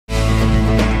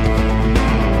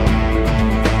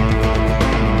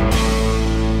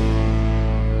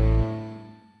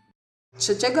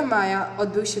3 maja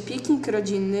odbył się piknik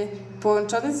rodzinny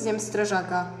połączony z Dniem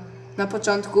Strażaka. Na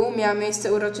początku miała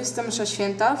miejsce uroczysta msza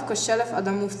święta w kościele w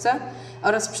Adamówce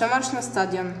oraz przemarsz na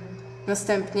stadion.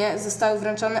 Następnie zostały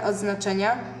wręczone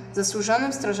odznaczenia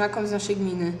zasłużonym strażakom z naszej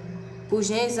gminy.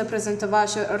 Później zaprezentowała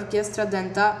się orkiestra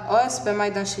Denta, OSP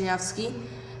Majdan Sieniawski,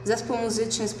 zespół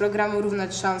muzyczny z programu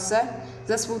Równać Szanse,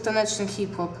 zespół taneczny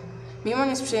hip-hop. Mimo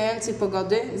niesprzyjającej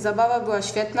pogody, zabawa była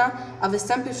świetna, a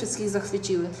występy wszystkich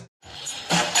zachwyciły.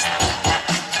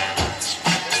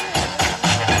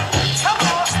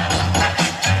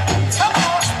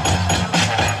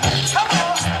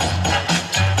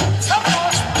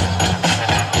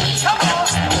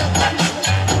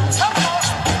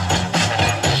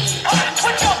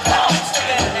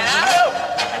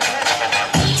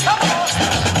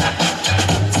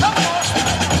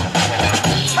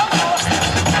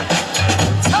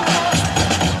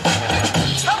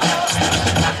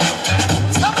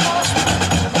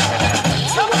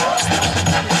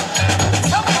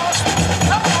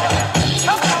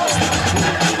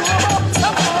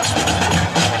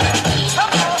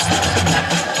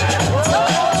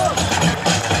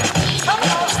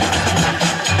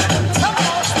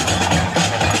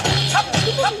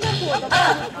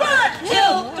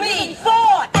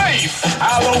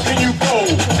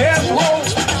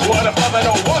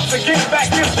 Get back,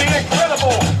 it's the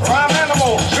incredible rhyme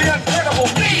animal, the untenable,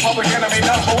 public enemy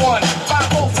 #1,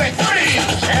 5, 4, 6,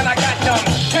 3, and I got none.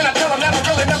 Can I tell them that I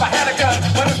really never had a gun?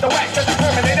 But it's the wax that the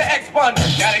Terminator X-Bun.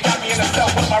 Now they got me in a cell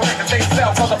with my records they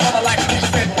sell. Cause a brother like me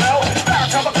said, well, fair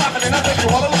cover confident, I think you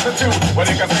wanna listen to what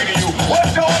they can say to you. What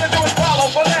you wanna do is follow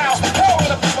for now. How will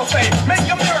the people say? Make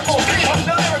a miracle, I'm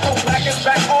the lyrical, black is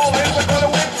back, all in, we're gonna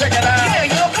win, check it out. Yeah,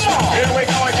 yo, come on. Here we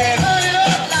go again.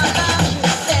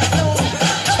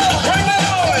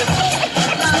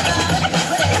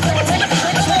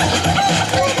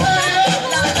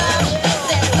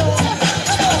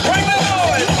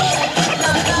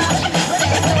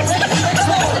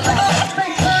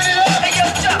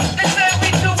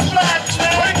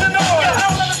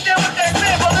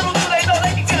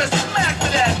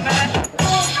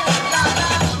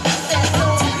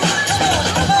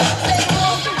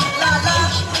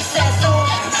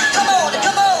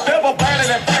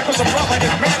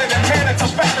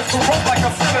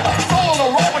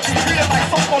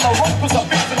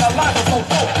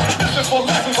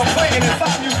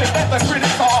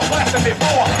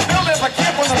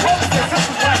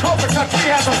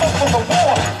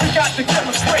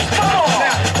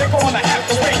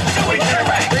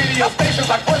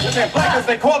 And black as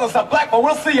they call us a black, but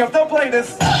we'll see if they'll play this.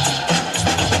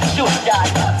 Shoot, guy.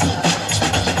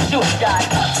 Shoot,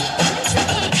 guy.